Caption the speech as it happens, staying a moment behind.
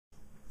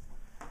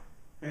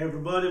Hey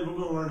everybody, we're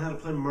going to learn how to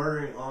play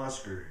Murdering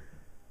Oscar.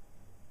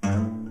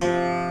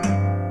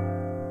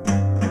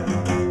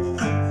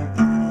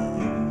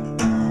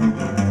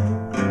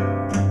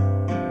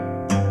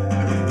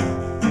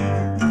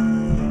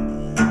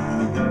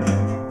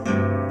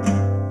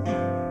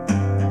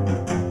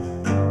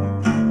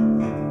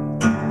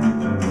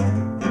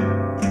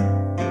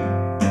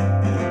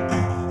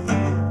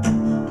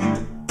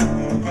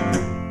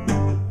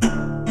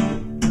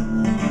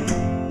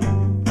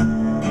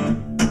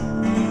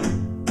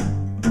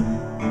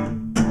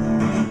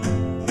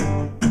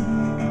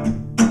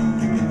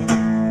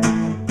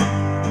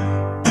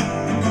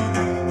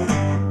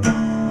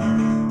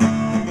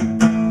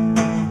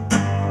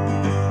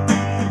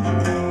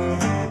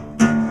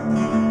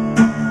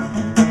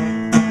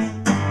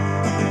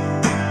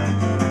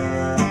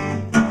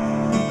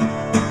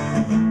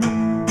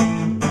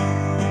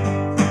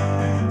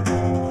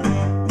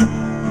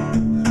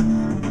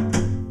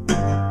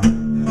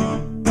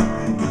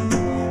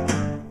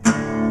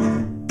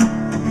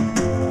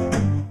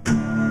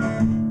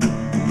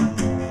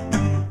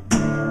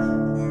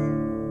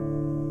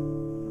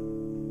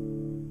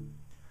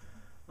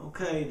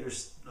 Okay,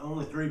 there's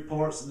only three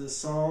parts of this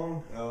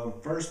song.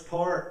 First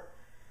part,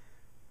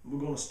 we're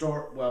going to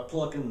start by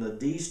plucking the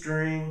D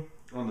string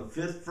on the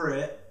 5th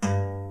fret,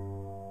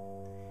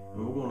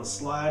 and we're going to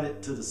slide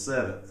it to the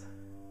 7th.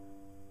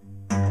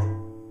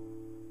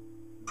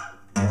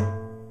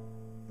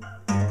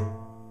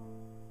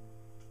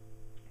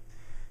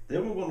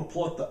 Then we're going to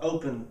pluck the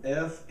open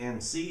F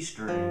and C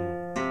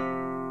string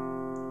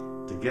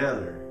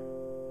together.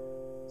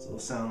 So it'll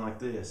sound like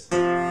this.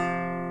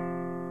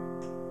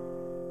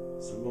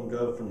 So we're going to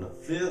go from the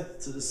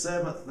 5th to the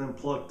 7th, then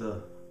pluck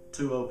the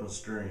two open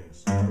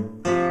strings.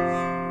 Then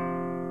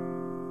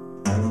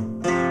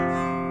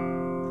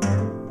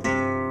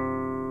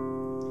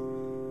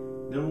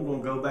we're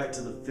going to go back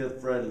to the 5th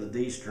fret of the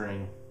D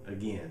string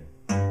again.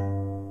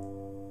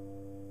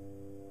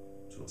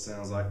 So it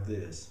sounds like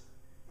this.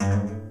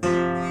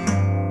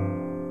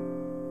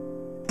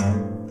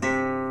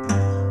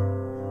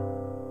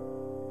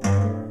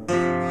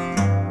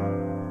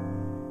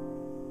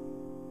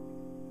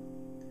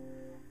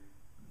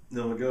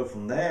 Then we go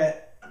from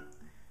that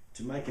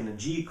to making a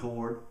G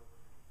chord,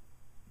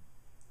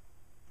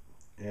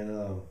 and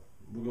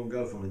we're going to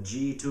go from a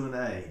G to an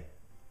A.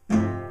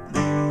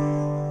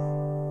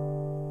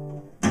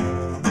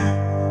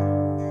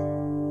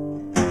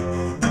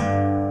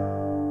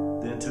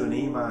 Then to an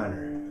E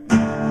minor.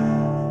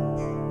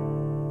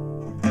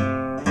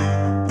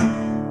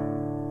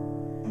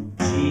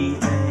 G,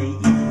 A, E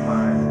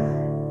minor.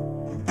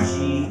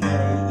 G, A,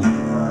 E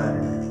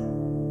minor.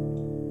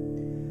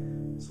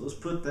 So let's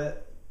put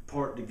that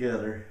part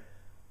together,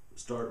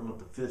 starting with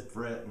the 5th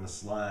fret and the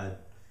slide,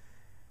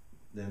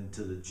 then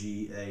to the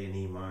G, A, and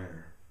E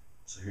minor.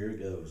 So here it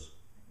goes.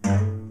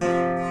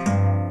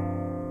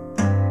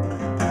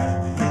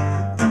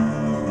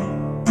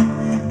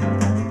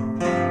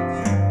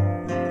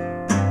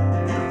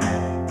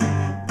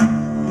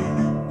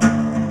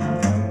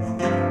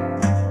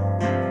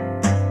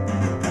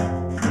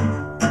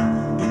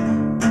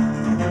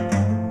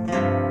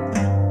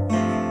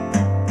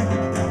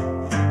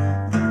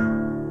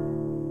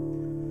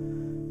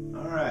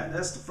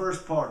 That's the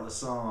first part of the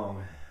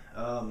song.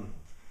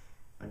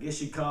 I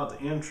guess you'd call it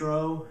the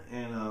intro,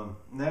 and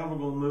now we're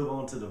going to move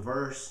on to the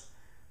verses,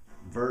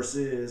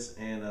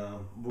 and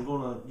we're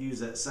going to use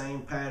that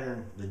same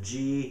pattern, the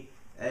G,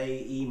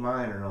 A, E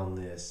minor on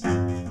this. But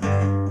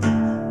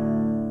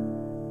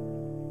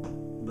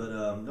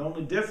the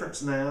only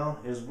difference now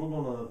is we're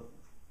going to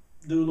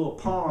do a little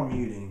palm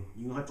muting.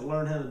 You'll have to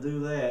learn how to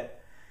do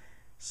that.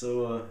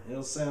 So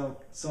it'll sound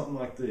something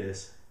like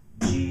this.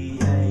 G,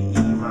 A,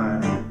 E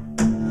minor.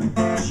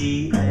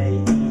 G, A,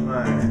 E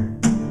minor.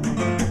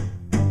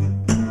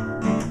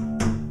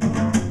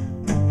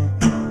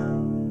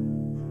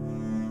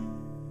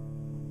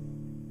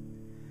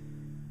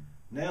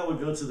 Now we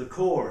go to the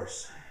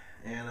chorus,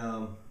 and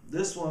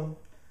this one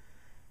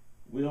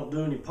we don't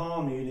do any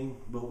palm muting,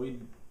 but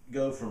we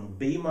go from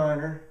B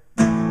minor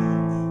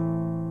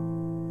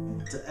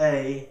to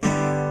A,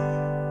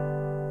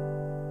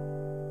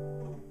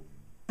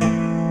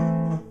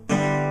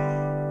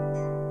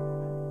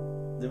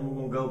 then we're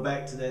going to go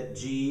back to that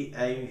G,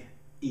 A,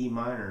 E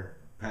minor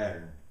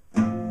pattern.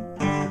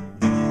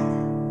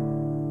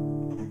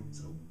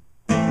 So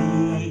B,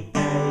 A,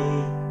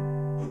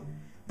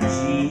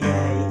 G,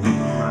 A, E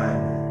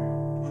minor.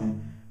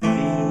 B,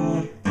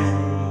 A,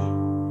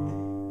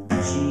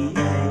 G, A,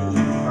 E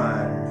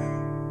minor.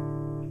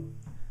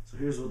 So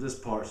here's what this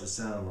part should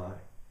sound like.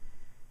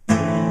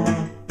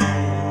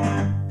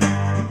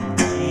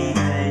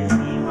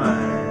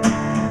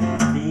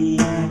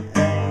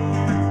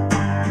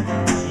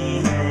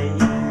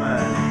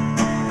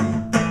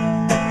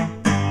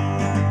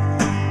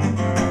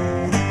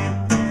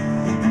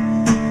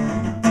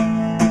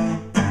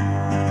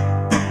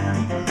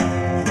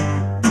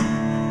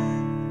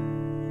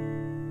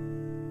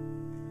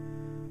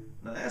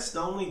 That's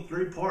the only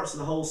three parts of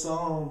the whole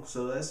song,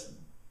 so that's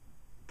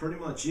pretty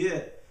much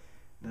it.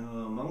 Now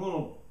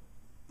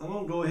I'm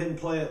gonna go ahead and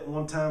play it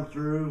one time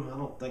through. I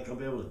don't think I'll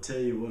be able to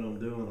tell you what I'm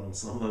doing on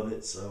some of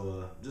it,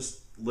 so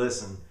just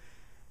listen,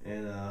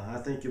 and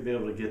I think you'll be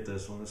able to get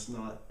this one. It's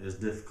not as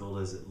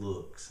difficult as it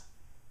looks.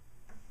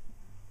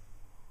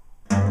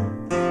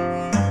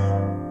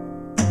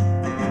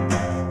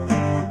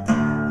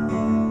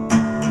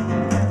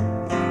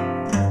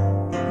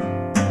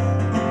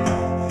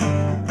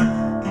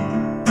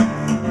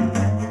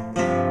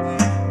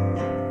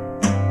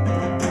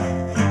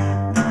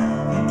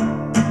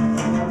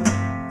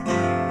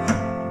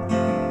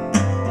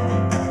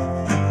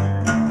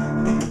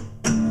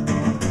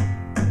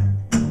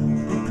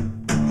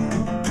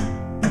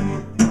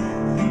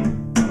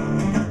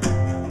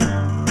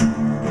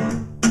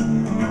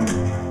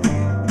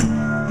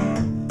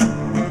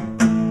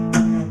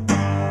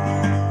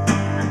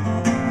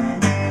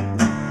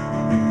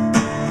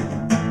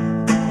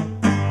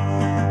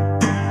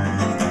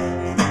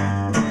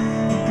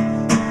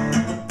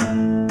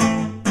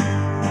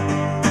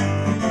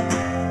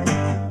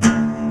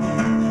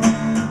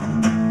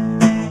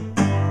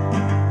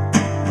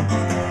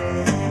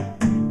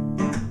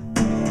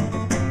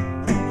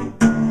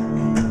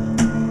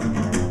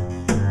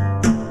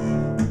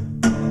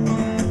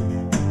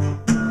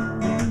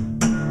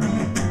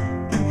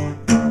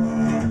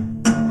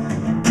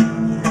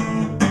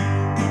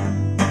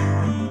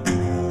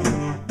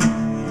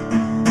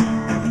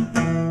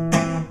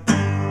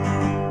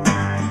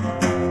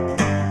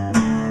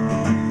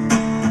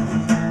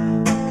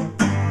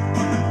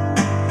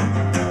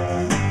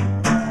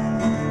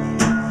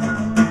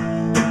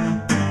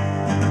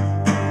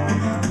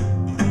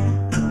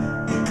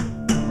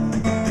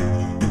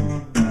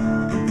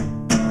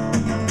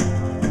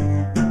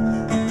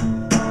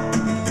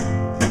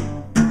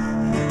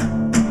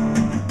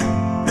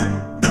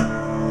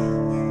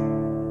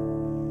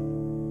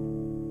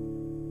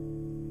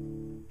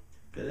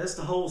 Okay, that's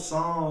the whole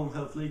song.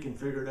 Hopefully you can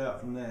figure it out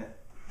from that.